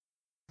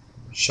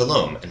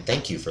Shalom, and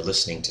thank you for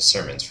listening to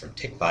sermons from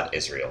Tikvat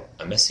Israel,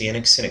 a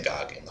Messianic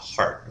synagogue in the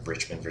heart of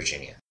Richmond,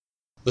 Virginia.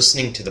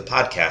 Listening to the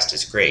podcast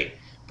is great,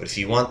 but if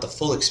you want the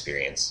full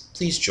experience,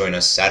 please join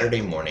us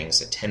Saturday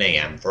mornings at 10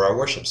 a.m. for our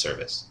worship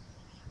service.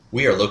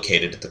 We are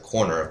located at the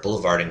corner of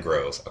Boulevard and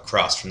Grove,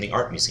 across from the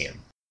Art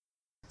Museum.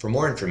 For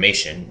more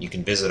information, you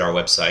can visit our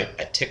website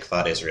at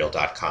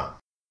tikvatisrael.com.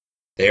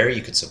 There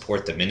you can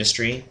support the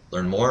ministry,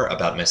 learn more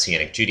about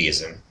Messianic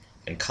Judaism,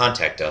 and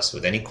contact us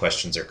with any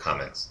questions or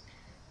comments.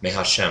 May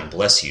Hashem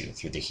bless you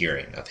through the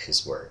hearing of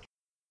His word.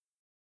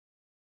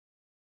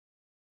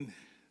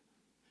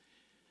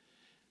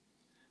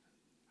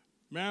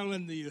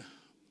 Marilyn, the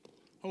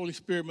Holy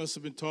Spirit must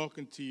have been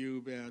talking to you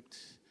about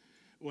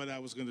what I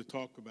was going to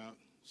talk about.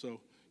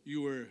 So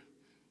you were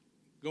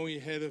going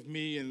ahead of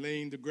me and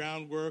laying the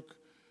groundwork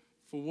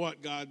for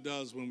what God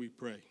does when we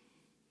pray.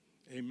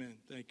 Amen.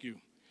 Thank you.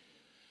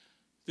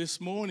 This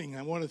morning,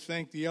 I want to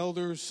thank the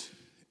elders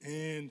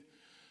and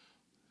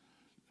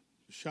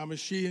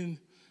Shamashian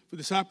for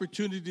this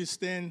opportunity to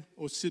stand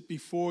or sit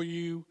before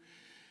you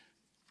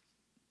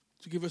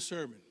to give a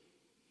sermon.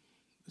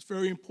 It's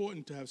very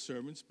important to have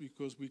sermons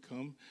because we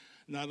come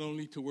not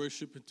only to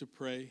worship and to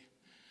pray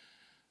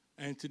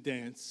and to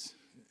dance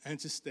and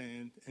to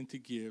stand and to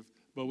give,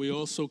 but we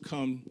also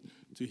come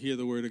to hear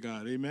the word of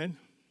God. Amen?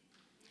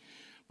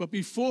 But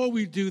before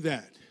we do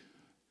that,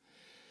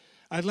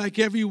 I'd like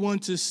everyone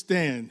to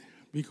stand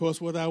because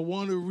what I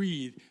want to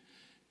read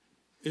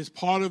is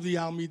part of the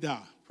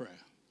Amidah prayer.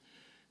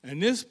 And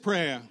this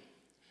prayer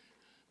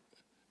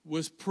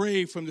was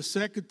prayed from the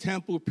Second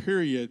Temple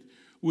period,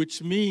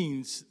 which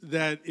means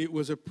that it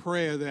was a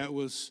prayer that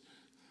was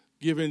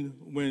given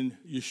when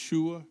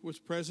Yeshua was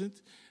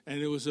present, and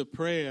it was a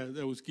prayer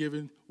that was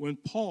given when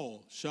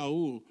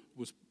Shaul,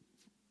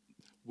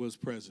 was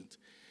present.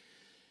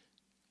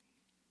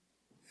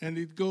 And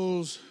it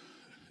goes,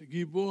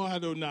 Gibor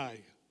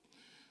Adonai,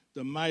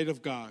 the might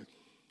of God.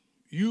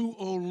 You,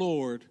 O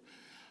Lord,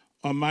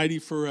 are mighty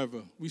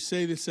forever. We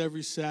say this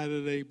every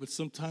Saturday, but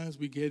sometimes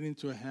we get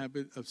into a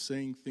habit of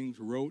saying things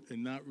rote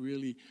and not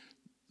really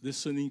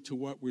listening to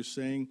what we're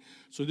saying.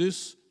 So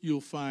this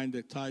you'll find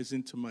that ties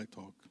into my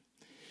talk.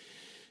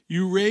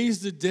 You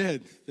raise the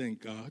dead,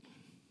 thank God.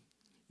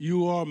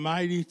 You are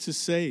mighty to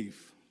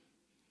save.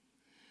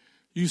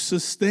 You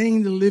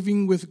sustain the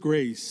living with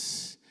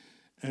grace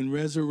and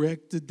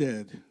resurrect the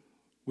dead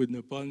with an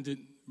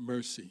abundant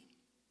mercy.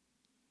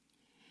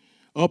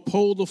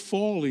 Uphold the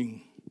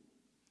falling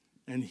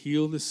and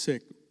heal the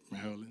sick,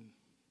 Marilyn.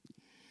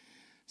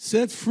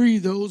 Set free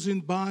those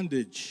in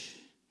bondage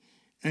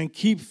and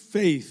keep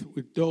faith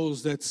with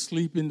those that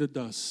sleep in the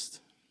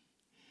dust.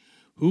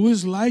 Who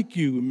is like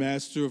you,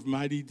 master of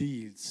mighty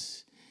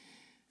deeds?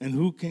 And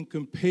who can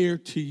compare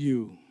to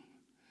you,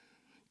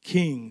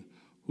 King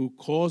who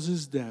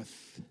causes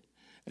death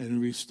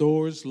and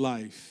restores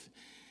life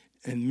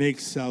and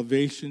makes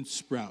salvation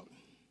sprout?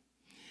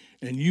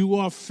 And you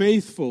are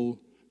faithful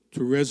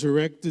to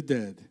resurrect the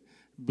dead.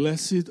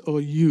 Blessed are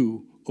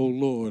you, O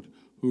Lord,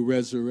 who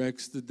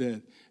resurrects the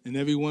dead. And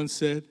everyone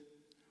said,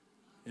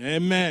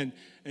 Amen.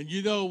 And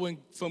you know, when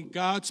from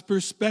God's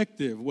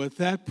perspective, what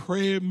that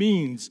prayer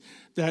means,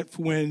 that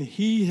when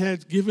He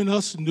had given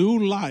us new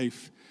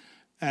life,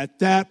 at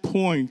that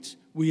point,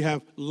 we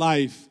have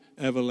life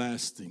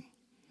everlasting.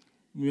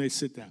 You may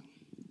sit down.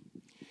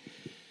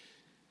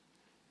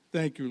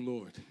 Thank you,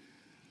 Lord.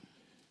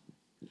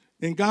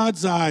 In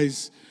God's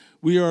eyes,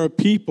 we are a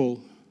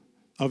people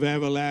of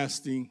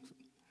everlasting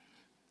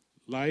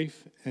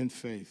life and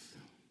faith.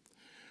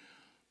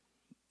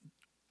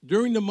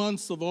 During the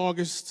months of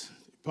August,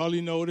 you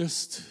probably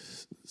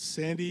noticed,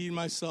 Sandy and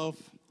myself,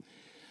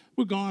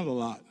 we're gone a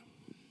lot.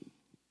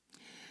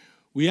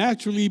 We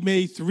actually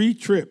made 3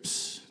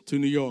 trips to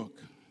New York.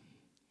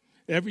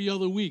 Every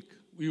other week,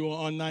 we were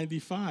on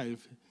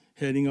 95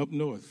 heading up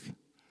north.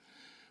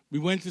 We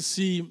went to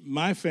see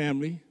my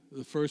family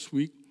the first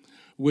week,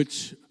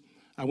 which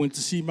I went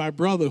to see my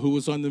brother who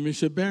was on the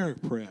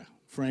Mishabaric prayer,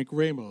 Frank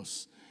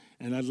Ramos.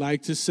 And I'd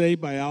like to say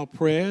by our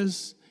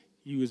prayers,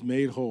 he was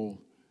made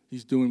whole.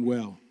 He's doing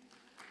well.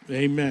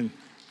 Amen.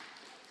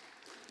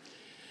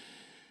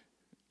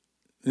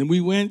 And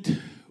we went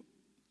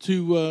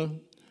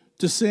to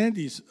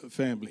Sandy's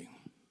family.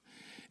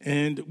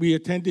 And we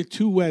attended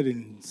 2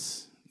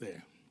 weddings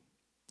there.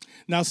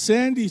 Now,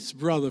 Sandy's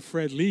brother,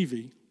 Fred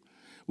Levy,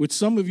 which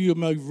some of you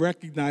may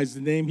recognize the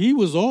name, he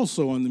was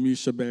also on the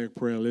Mishabaric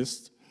prayer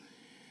list,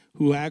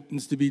 who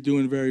happens to be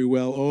doing very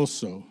well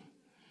also.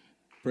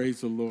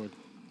 Praise the Lord.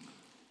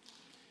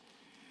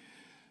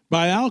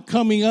 By our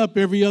coming up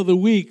every other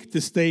week to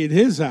stay at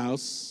his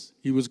house,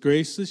 he was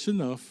gracious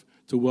enough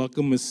to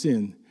welcome us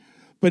in.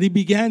 But he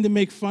began to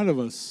make fun of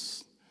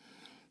us,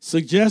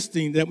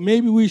 suggesting that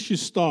maybe we should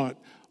start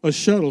a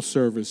shuttle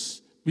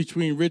service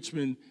between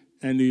Richmond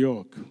and New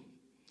York.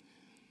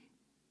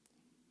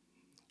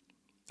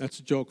 That's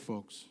a joke,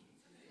 folks.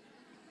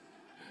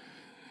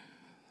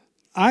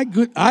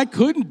 I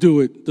couldn't do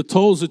it. The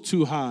tolls are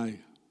too high.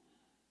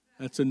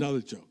 That's another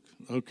joke.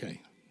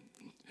 Okay.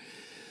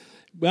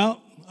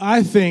 Well,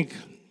 I think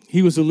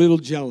he was a little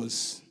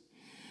jealous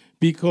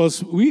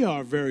because we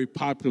are a very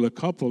popular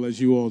couple, as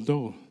you all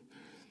know.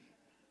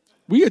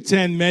 We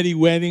attend many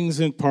weddings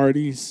and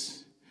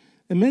parties,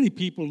 and many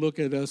people look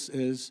at us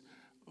as,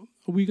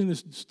 are we going to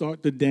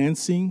start the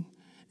dancing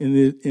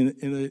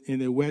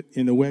in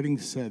a wedding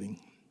setting?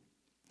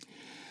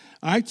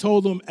 I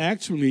told them,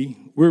 actually,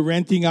 we're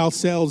renting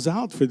ourselves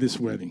out for this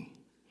wedding.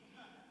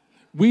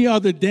 We are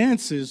the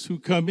dancers who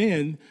come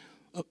in,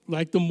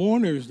 like the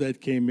mourners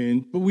that came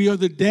in, but we are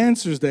the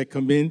dancers that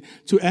come in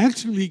to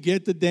actually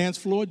get the dance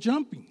floor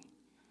jumping.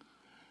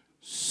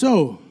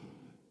 So,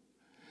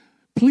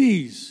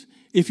 please,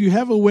 if you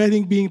have a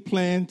wedding being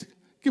planned,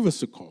 give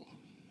us a call.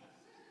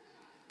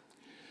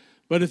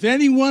 But if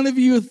any one of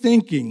you are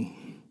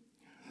thinking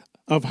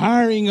of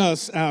hiring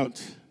us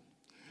out,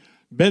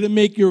 better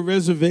make your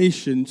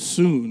reservation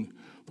soon,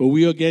 for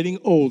we are getting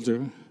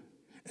older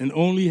and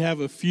only have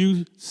a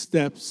few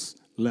steps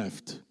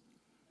left.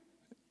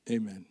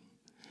 Amen.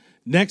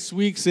 Next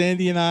week,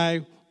 Sandy and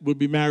I will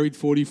be married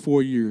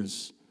 44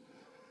 years.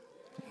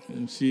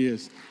 And she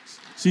is.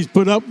 She's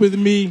put up with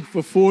me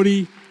for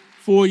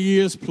 44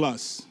 years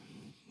plus.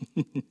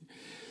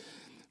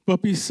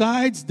 But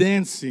besides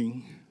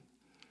dancing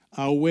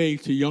our way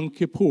to Yom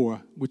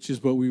Kippur, which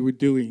is what we were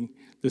doing,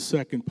 the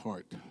second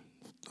part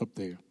up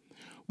there,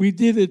 we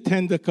did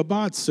attend a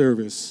Kabbat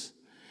service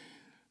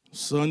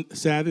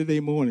Saturday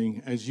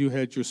morning as you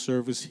had your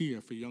service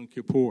here for Yom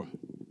Kippur.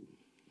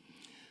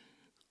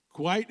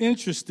 Quite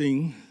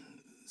interesting,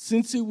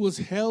 since it was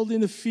held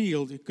in a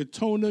field in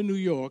Katona, New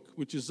York,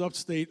 which is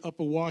upstate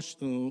Upper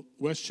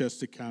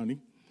Westchester County.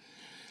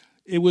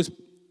 It was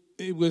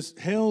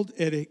held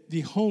at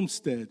the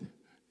homestead,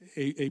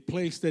 a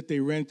place that they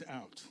rent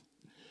out.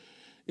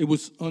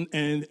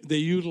 And they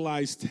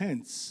utilized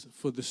tents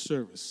for the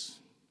service.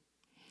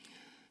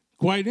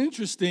 Quite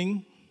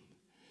interesting,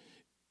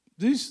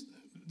 this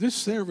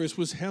service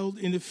was held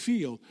in a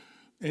field.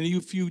 And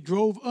if you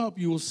drove up,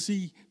 you will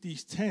see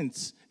these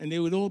tents, and they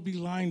would all be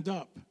lined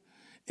up.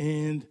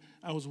 And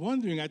I was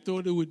wondering, I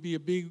thought it would be a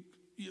big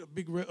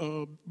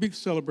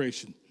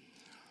celebration.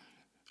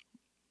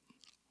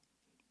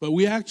 But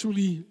we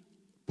actually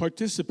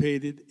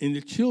participated in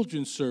the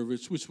children's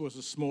service, which was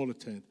a smaller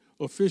tent,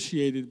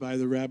 officiated by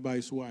the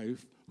rabbi's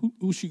wife,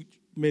 who she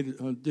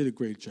did a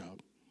great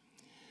job.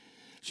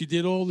 She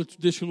did all the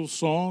traditional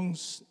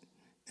songs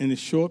and a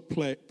short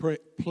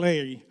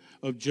play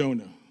of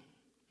Jonah.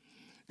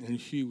 And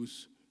she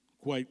was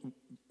quite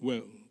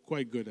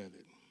good at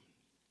it.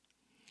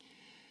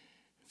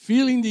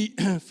 Feeling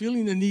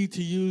the need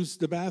to use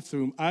the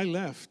bathroom, I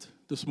left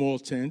the small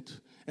tent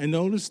and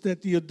noticed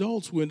that the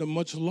adults were in a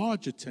much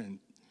larger tent.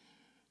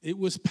 It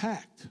was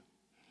packed.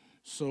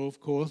 So, of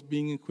course,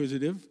 being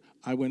inquisitive,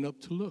 I went up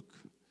to look.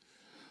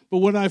 But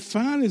what I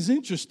found is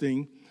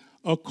interesting,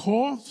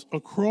 across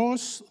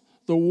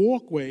the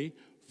walkway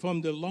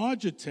from the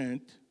larger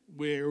tent,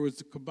 where it was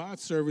the Kabbat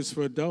service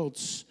for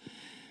adults,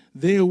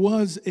 there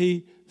was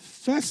a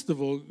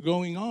festival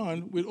going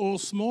on with all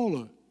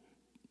smaller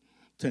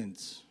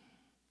tents.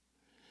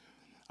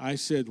 I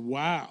said,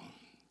 wow.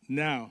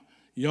 Now,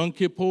 Yom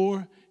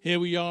Kippur, here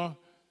we are,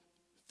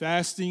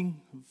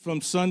 fasting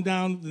from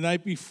sundown the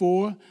night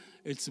before.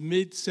 It's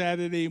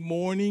mid-Saturday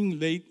morning,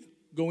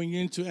 late going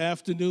into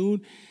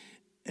afternoon,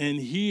 and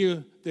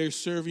here they're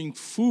serving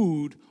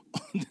food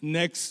on the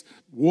next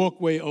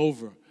walkway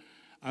over.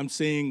 I'm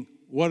saying,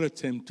 what a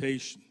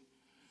temptation.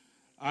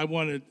 I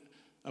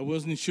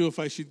wasn't sure if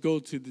I should go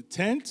to the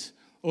tent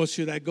or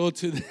should I go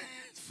to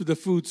for the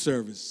food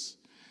service.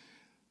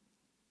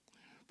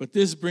 But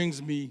this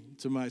brings me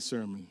to my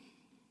sermon.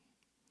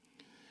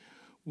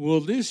 Will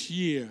this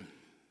year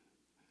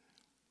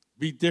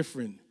be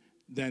different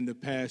than the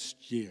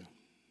past year?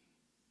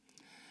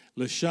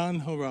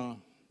 Lashan Hara,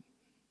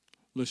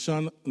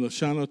 Lashana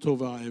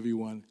Tova,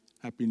 everyone.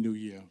 Happy New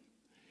Year.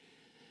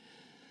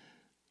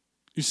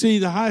 You see,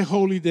 the high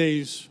holy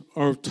days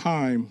are a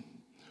time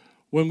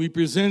when we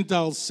present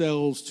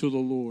ourselves to the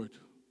Lord.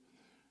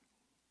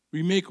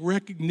 We make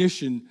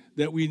recognition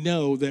that we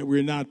know that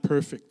we're not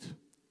perfect.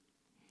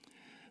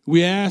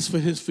 We ask for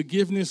his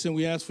forgiveness and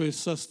we ask for his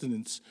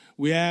sustenance.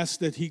 We ask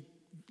that he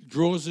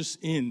draws us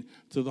in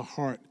to the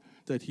heart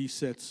that he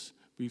sets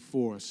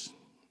before us.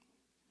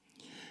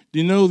 Do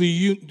you know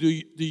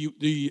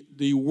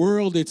the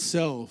world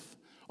itself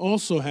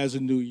also has a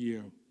new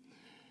year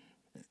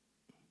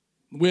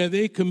where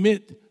they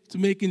commit to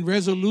making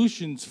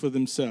resolutions for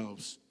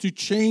themselves to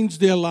change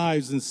their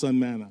lives in some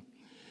manner.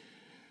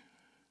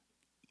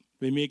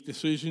 They make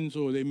decisions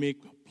or they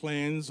make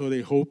plans or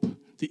they hope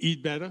to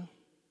eat better,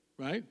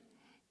 right?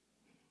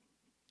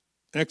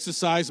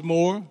 Exercise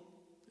more,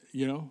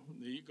 there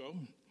you go.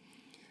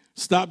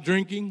 Stop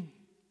drinking,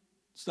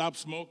 stop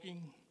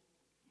smoking,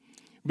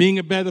 being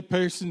a better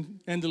person,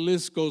 and the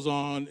list goes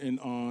on and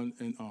on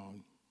and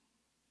on.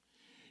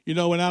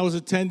 When I was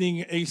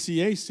attending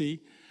ACAC,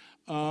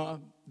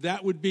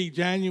 that would be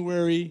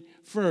January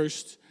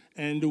 1st,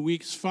 and the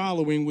weeks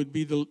following would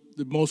be the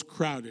most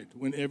crowded,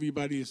 when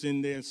everybody is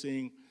in there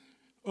saying,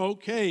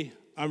 okay,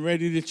 I'm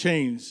ready to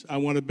change. I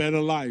want a better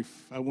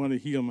life. I want to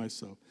heal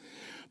myself.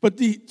 But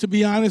to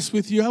be honest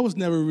with you, I was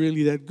never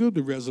really that good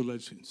with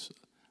resolutions.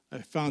 I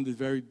found it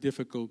very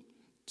difficult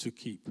to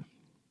keep.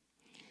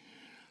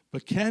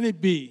 But can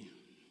it be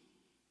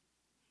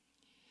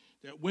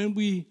that when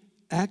we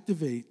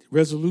activate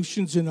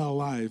resolutions in our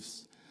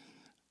lives,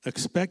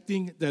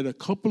 expecting that a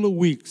couple of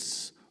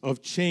weeks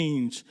of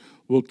change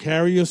will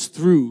carry us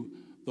through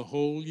the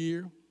whole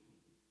year?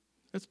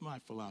 That's my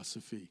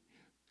philosophy.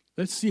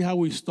 Let's see how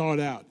we start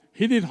out.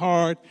 Hit it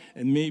hard,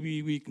 and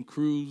maybe we can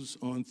cruise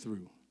on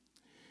through.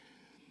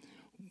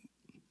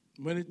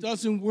 When it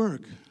doesn't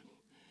work,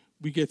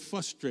 we get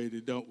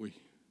frustrated, don't we?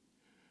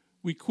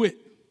 We quit.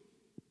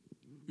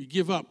 We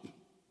give up.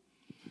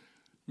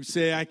 We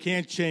say, I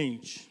can't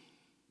change.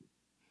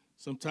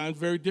 Sometimes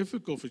very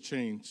difficult for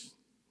change.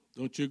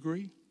 Don't you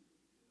agree?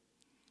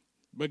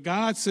 But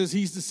God says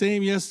he's the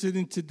same yesterday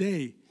and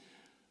today,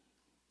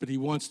 but he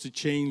wants to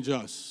change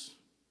us.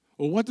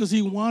 Well, what does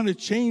he want to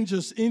change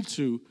us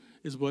into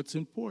is what's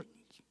important.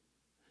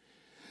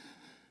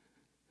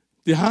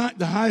 The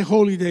high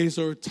holy days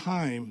are a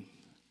time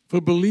for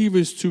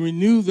believers to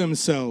renew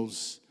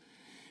themselves,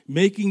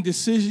 making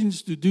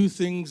decisions to do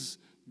things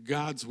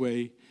God's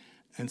way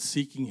and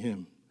seeking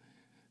him.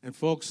 And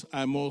folks,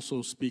 I'm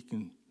also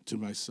speaking to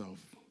myself.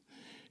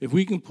 If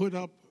we can put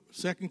up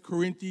 2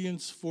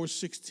 Corinthians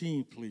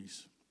 4:16,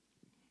 please.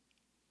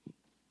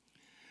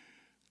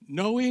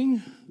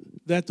 Knowing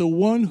that the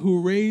one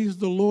who raised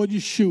the Lord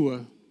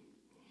Yeshua,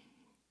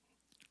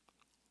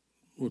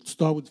 we'll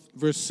start with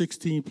verse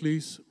 16,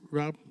 please.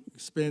 Rob,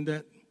 expand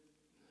that.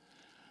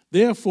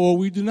 Therefore,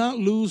 we do not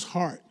lose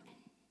heart,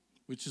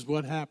 which is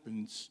what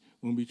happens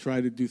when we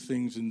try to do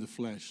things in the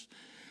flesh.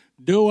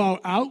 Though our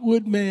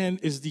outward man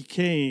is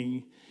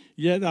decaying,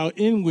 yet our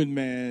inward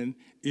man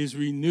is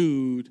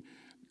renewed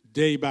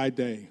day by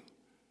day.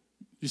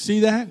 You see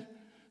that?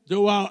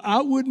 Though our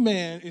outward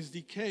man is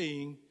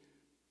decaying,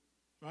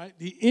 right?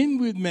 The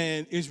inward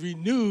man is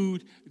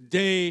renewed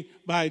day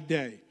by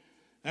day.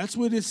 That's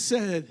what it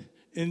said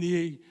in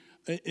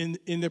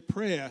the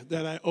prayer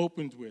that I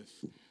opened with.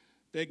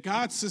 That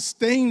God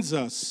sustains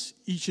us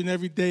each and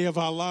every day of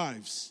our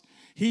lives.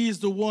 He is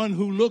the one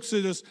who looks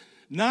at us,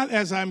 not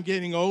as I'm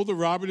getting older,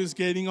 Robert is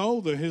getting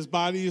older, his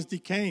body is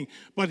decaying,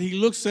 but he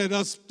looks at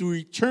us through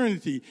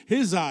eternity,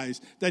 his eyes,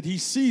 that he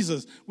sees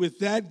us with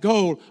that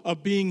goal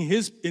of being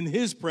in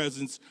his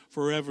presence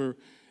forever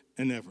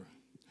and ever.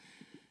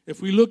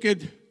 If we look at,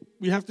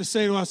 we have to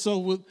say to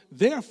ourselves, well,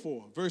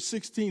 therefore, verse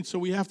 16, so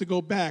we have to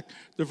go back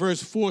to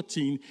verse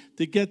 14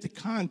 to get the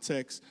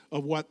context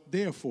of what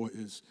therefore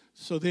is.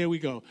 So there we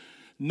go.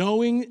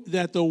 Knowing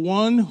that the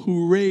one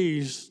who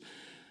raised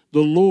the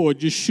Lord,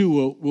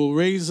 Yeshua, will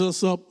raise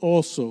us up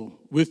also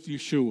with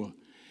Yeshua.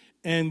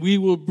 And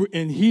will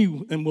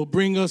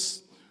bring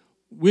us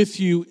with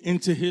you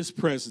into his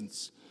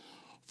presence.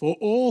 For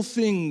all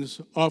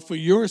things are for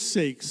your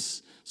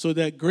sakes, so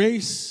that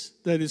grace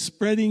that is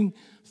spreading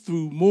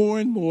through more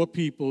and more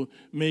people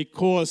may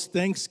cause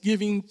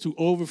thanksgiving to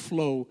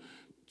overflow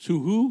to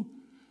who?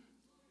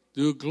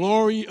 The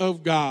glory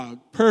of God.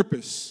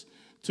 Purpose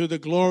to the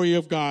glory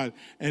of God.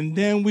 And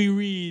then we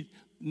read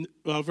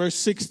verse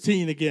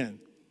 16 again.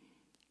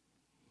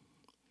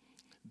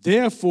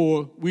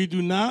 Therefore, we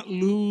do not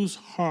lose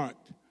heart,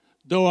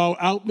 though our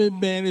outward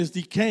man is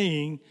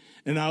decaying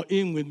and our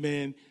inward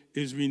man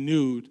is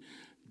renewed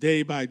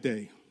day by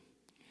day.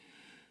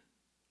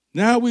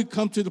 Now we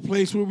come to the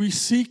place where we're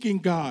seeking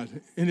God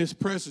in his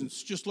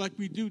presence, just like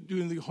we do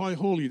during the high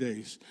holy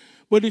days.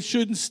 But it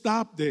shouldn't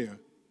stop there.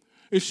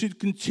 It should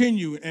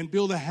continue and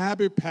build a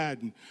habit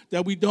pattern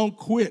that we don't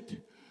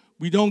quit,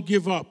 we don't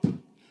give up.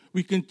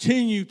 We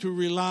continue to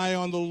rely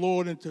on the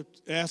Lord and to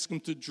ask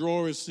him to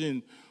draw us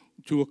in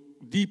to a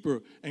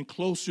deeper and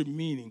closer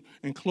meaning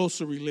and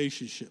closer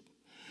relationship.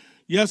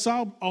 Yes,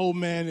 our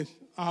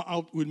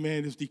outward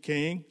man is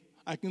decaying.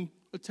 I can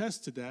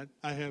attest to that.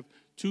 I have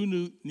 2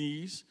 new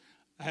knees.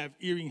 I have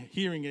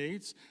hearing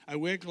aids. I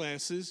wear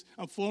glasses.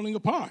 I'm falling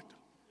apart.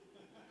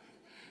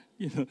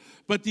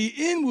 But the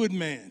inward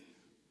man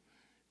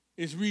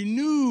is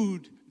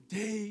renewed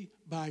day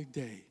by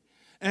day.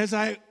 As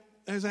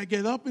I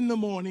get up in the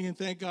morning, and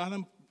thank God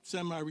I'm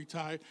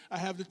semi-retired, I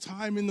have the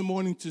time in the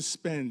morning to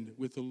spend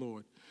with the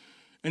Lord.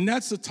 And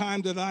that's the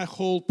time that I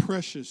hold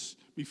precious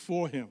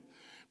before him,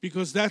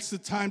 because that's the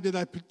time that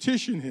I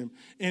petition him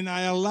and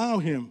I allow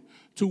him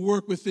to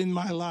work within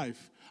my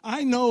life.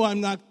 I know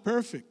I'm not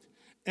perfect,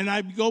 and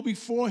I go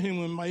before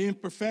him in my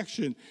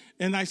imperfection,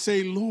 and I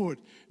say, Lord,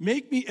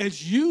 make me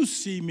as you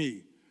see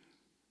me,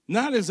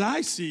 not as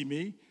I see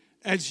me,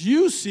 as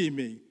you see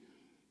me.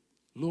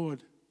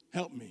 Lord,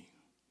 help me.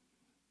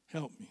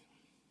 Help me.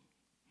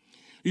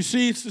 You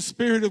see, it's the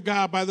Spirit of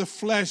God. By the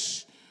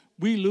flesh,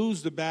 we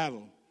lose the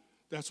battle.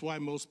 That's why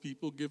most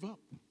people give up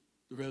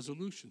the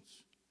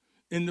resolutions.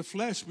 In the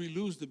flesh, we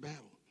lose the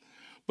battle.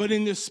 But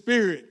in the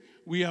Spirit,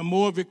 we are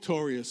more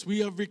victorious.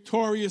 We are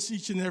victorious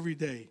each and every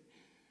day,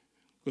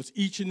 because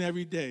each and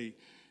every day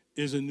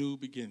is a new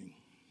beginning.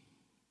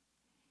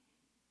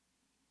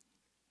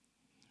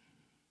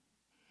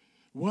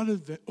 What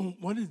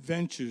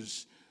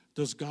adventures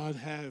does God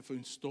have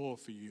in store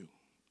for you?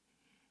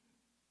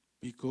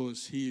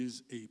 Because he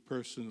is a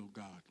personal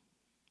God.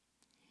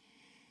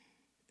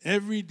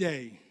 Every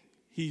day,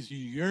 he's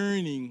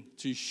yearning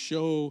to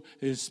show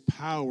his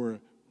power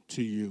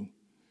to you.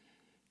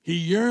 He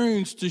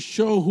yearns to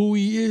show who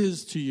he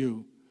is to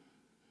you,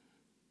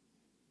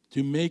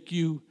 to make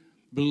you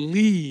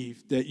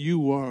believe that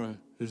you are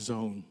his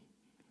own,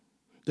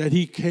 that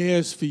he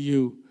cares for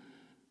you,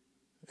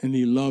 and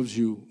he loves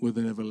you with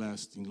an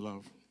everlasting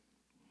love.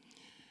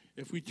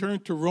 If we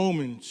turn to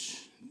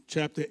Romans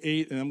chapter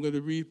 8, and I'm going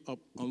to read a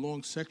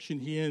long section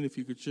here, and if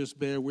you could just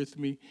bear with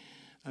me.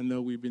 I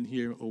know we've been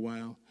here a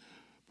while,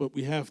 but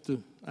I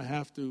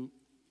have to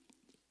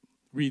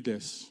read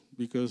this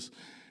because,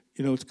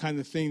 it's the kind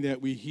of thing that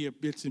we hear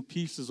bits and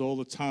pieces all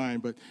the time,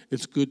 but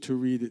it's good to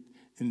read it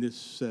in this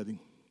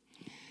setting.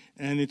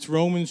 And it's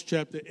Romans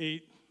chapter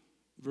 8,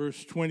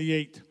 verse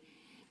 28,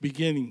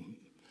 beginning.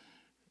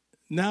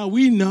 Now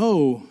we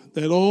know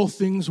that all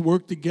things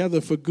work together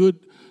for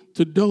good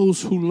to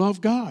those who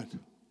love God.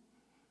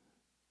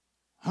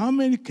 How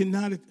many can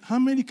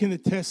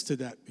attest to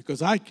that?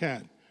 Because I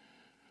can.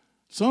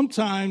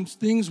 Sometimes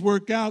things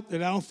work out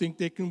that I don't think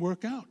they can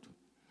work out.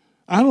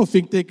 I don't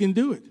think they can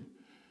do it.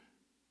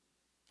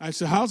 I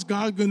said, how's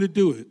God going to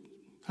do it?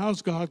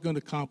 How's God going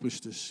to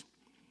accomplish this?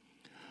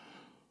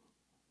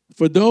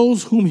 For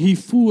those whom he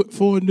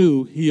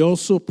foreknew, he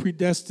also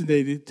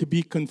predestinated to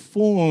be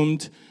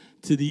conformed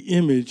to the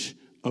image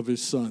of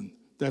his Son.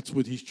 That's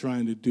what he's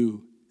trying to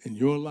do in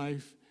your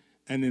life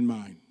and in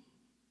mine.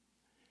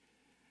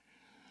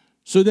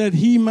 So that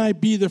he might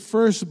be the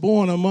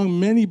firstborn among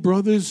many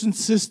brothers and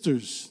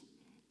sisters,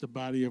 the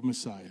body of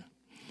Messiah.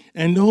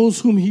 And those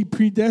whom he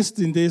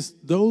predestined,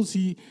 those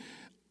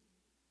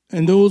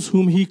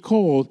whom he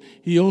called,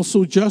 he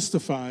also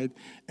justified.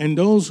 And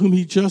those whom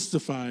he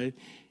justified,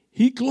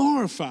 he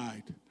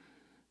glorified.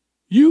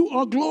 You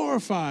are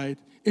glorified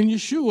in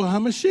Yeshua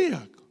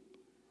HaMashiach.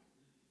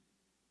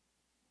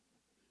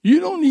 You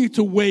don't need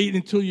to wait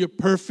until you're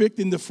perfect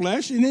in the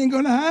flesh. It ain't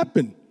going to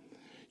happen.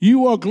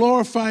 You are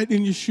glorified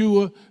in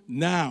Yeshua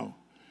now.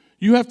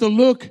 You have to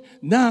look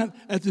not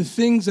at the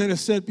things that are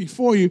set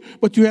before you,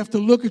 but you have to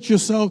look at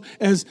yourself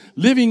as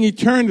living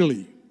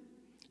eternal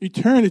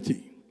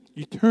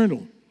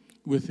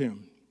with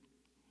him.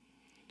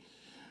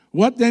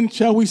 What then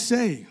shall we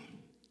say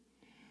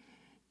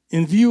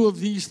in view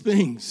of these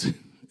things?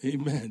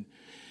 Amen.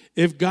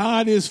 If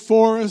God is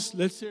for us,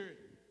 let's hear it.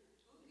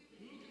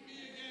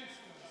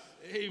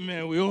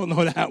 Amen. We all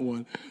know that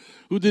one.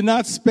 Who did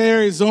not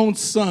spare his own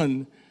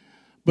son,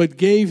 but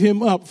gave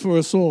him up for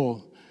us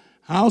all.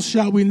 How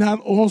shall we not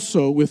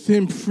also with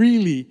him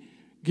freely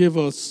give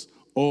us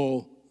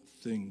all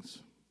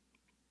things?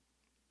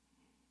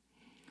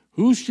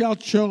 Who shall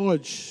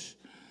charge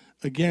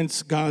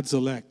against God's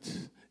elect?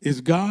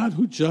 Is God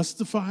who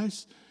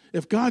justifies?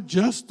 If God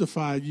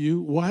justified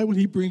you, why would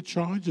he bring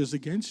charges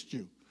against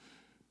you?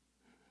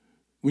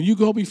 When you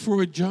go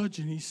before a judge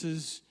and he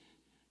says,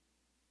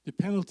 the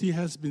penalty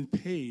has been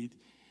paid,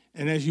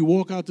 and as you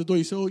walk out the door,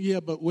 you say, oh, yeah,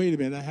 but wait a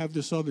minute, I have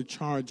this other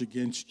charge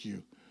against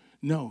you.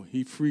 No,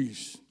 he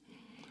frees.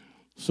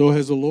 So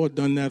has the Lord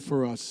done that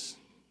for us.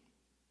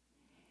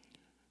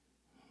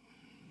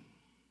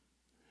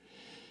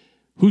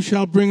 Who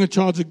shall bring a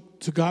charge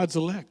to God's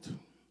elect?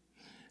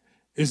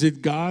 Is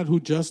it God who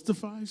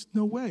justifies?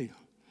 No way.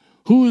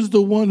 Who is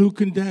the one who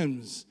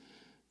condemns?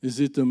 Is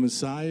it the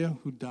Messiah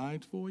who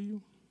died for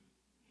you?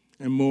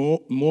 And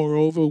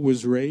moreover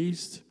was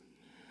raised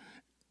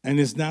and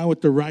is now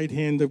at the right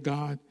hand of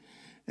God,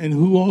 and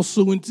who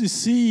also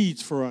intercedes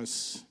for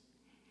us?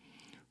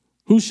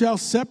 Who shall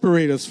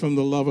separate us from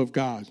the love of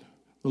God,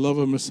 the love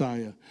of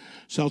Messiah?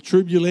 Shall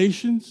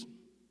tribulations,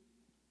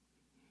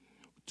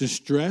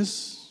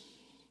 distress,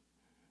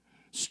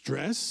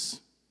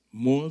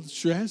 more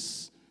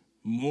stress,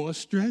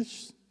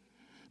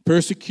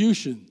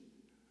 persecution,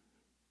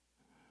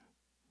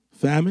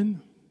 famine,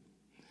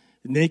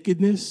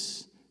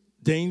 nakedness,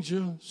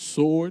 danger,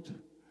 sword?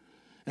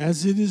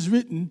 As it is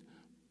written,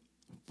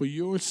 for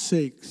your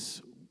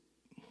sakes,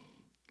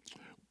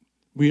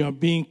 we are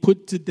being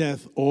put to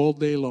death all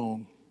day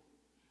long.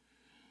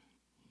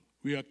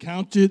 We are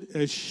counted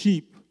as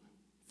sheep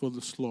for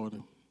the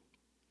slaughter.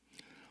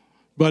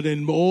 But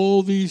in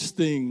all these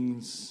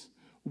things,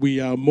 we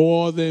are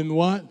more than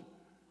what?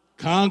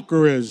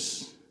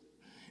 Conquerors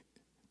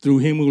through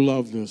him who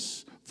loved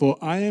us. For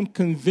I am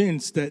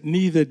convinced that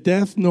neither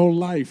death nor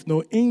life,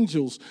 nor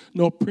angels,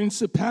 nor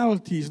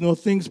principalities, nor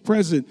things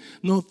present,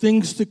 nor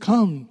things to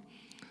come,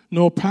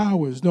 nor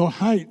powers, nor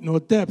height, nor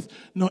depth,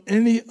 nor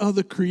any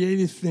other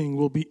created thing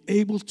will be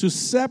able to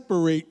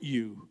separate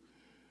you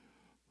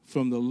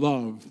from the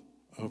love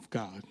of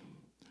God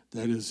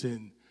that is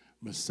in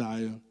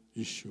Messiah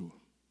Yeshua.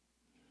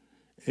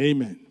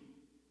 Amen.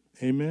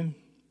 Amen.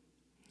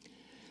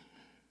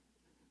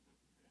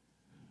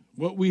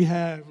 What we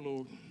have,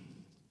 Lord,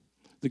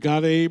 the God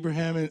of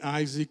Abraham and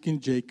Isaac and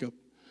Jacob,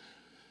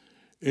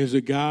 is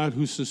a God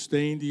who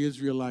sustained the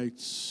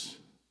Israelites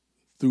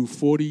through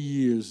 40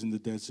 years in the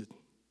desert.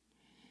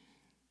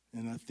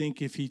 And I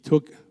think if he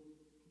took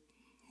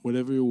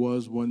whatever it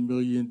was, 1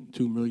 million,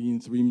 2 million,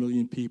 3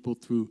 million people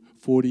through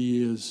 40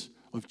 years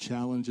of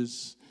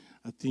challenges,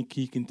 I think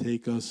he can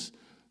take us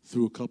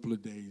through a couple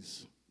of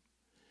days.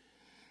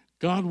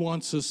 God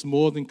wants us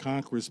more than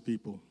conquerors,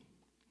 people.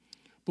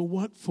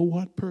 But for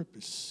what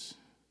purpose?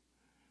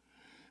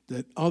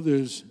 That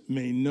others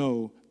may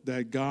know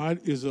that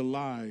God is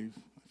alive.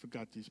 I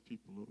forgot these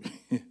people over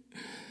here.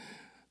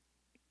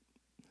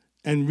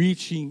 And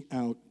reaching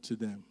out to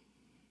them.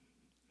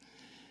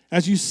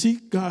 As you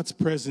seek God's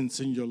presence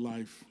in your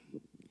life,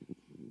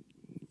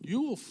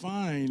 you will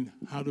find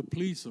how to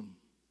please him.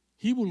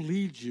 He will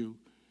lead you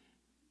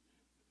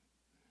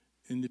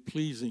in the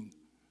pleasing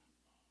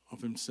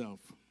of himself.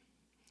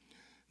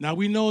 Now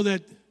we know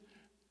that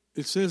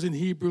it says in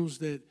Hebrews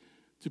that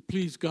to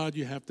please God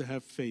you have to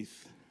have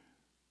faith.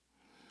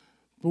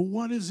 But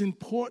what is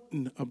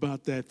important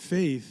about that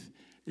faith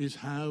is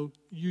how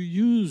you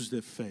use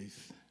the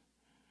faith.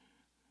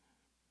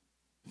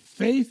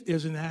 Faith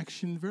is an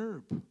action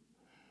verb.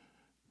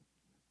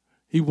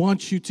 He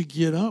wants you to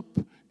get up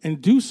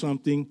and do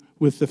something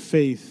with the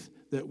faith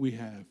that we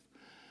have,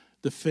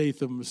 the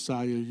faith of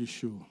Messiah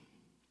Yeshua.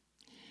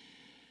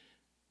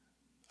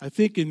 I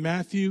think in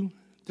Matthew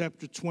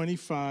chapter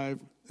 25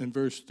 and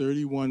verse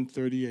 31,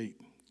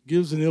 38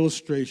 gives an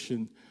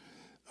illustration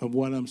of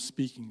what I'm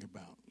speaking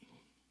about.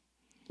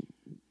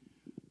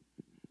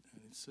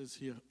 And it says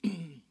here,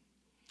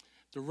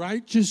 the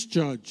righteous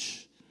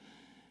judge,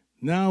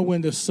 now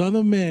when the Son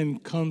of Man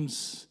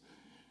comes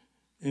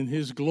in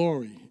his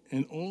glory,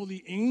 and all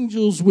the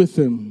angels with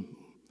him,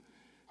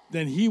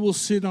 then he will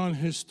sit on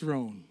his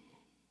throne.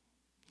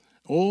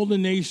 All the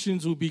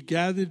nations will be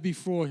gathered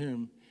before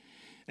him,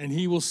 and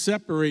he will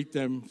separate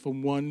them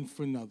from one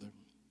from another,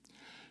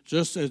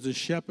 just as the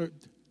shepherd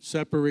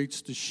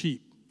separates the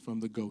sheep from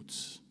the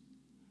goats.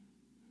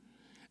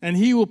 And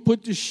he will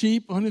put the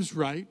sheep on his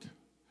right,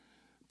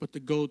 but the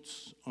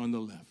goats on the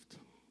left.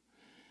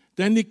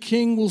 Then the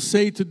king will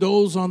say to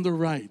those on the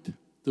right,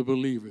 the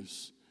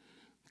believers,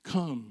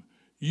 come,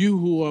 you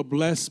who are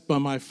blessed by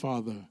my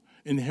Father,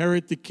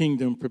 inherit the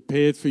kingdom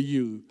prepared for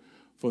you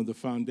from the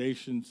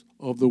foundations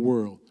of the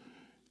world,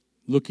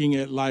 looking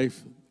at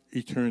life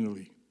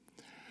eternally.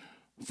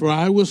 For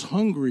I was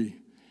hungry,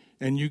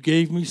 and you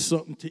gave me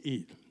something to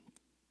eat.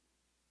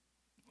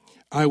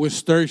 I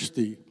was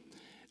thirsty,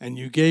 and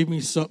you gave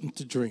me something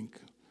to drink.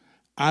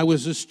 I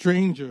was a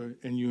stranger,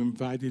 and you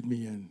invited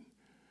me in.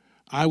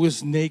 I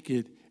was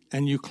naked,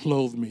 and you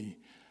clothed me.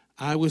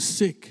 I was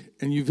sick,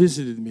 and you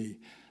visited me.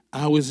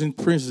 I was in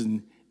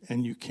prison,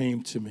 and you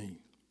came to me.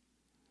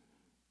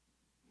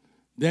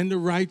 Then the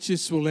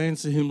righteous will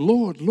answer him,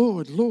 Lord,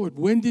 Lord, Lord,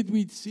 when did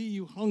we see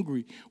you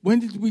hungry? When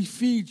did we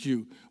feed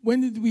you?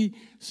 When did we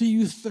see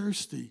you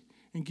thirsty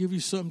and give you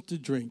something to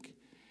drink?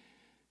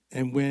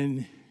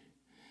 And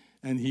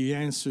he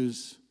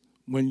answers,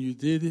 when you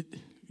did it,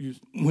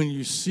 when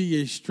you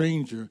see a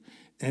stranger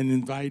and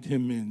invite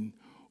him in,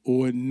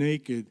 or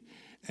naked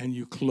and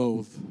you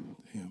clothe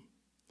him.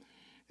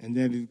 And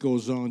then it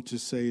goes on to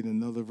say in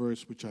another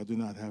verse, which I do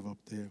not have up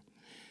there,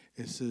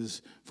 it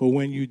says, for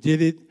when you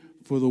did it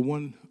for the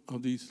one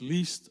of these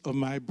least of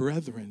my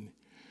brethren,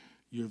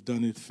 you have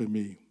done it for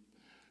me.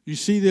 You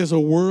see, there's a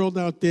world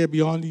out there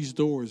beyond these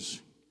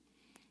doors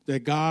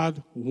that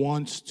God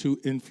wants to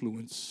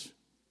influence.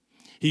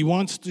 He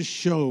wants to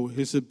show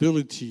his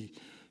ability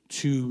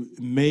to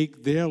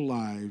make their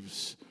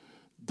lives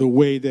the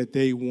way that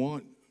they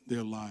want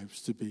their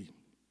lives to be.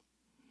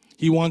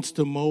 He wants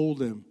to mold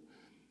them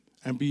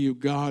and be a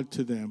God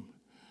to them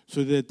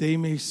so that they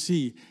may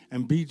see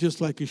and be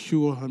just like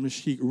Yeshua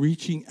HaMashiach,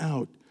 reaching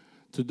out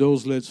to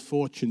those less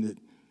fortunate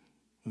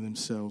in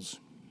themselves.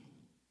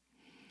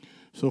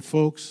 So,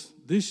 folks,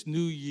 this new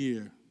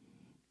year,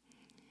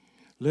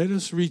 let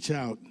us reach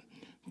out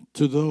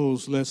to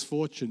those less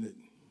fortunate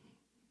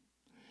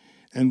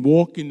and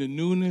walk in the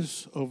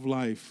newness of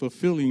life,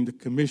 fulfilling the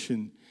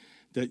commission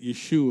that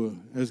Yeshua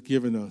has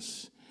given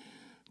us,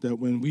 that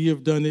when we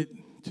have done it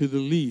to the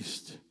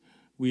least,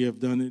 we have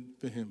done it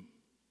for him.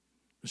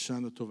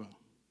 Shana Tova.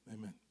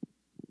 Amen.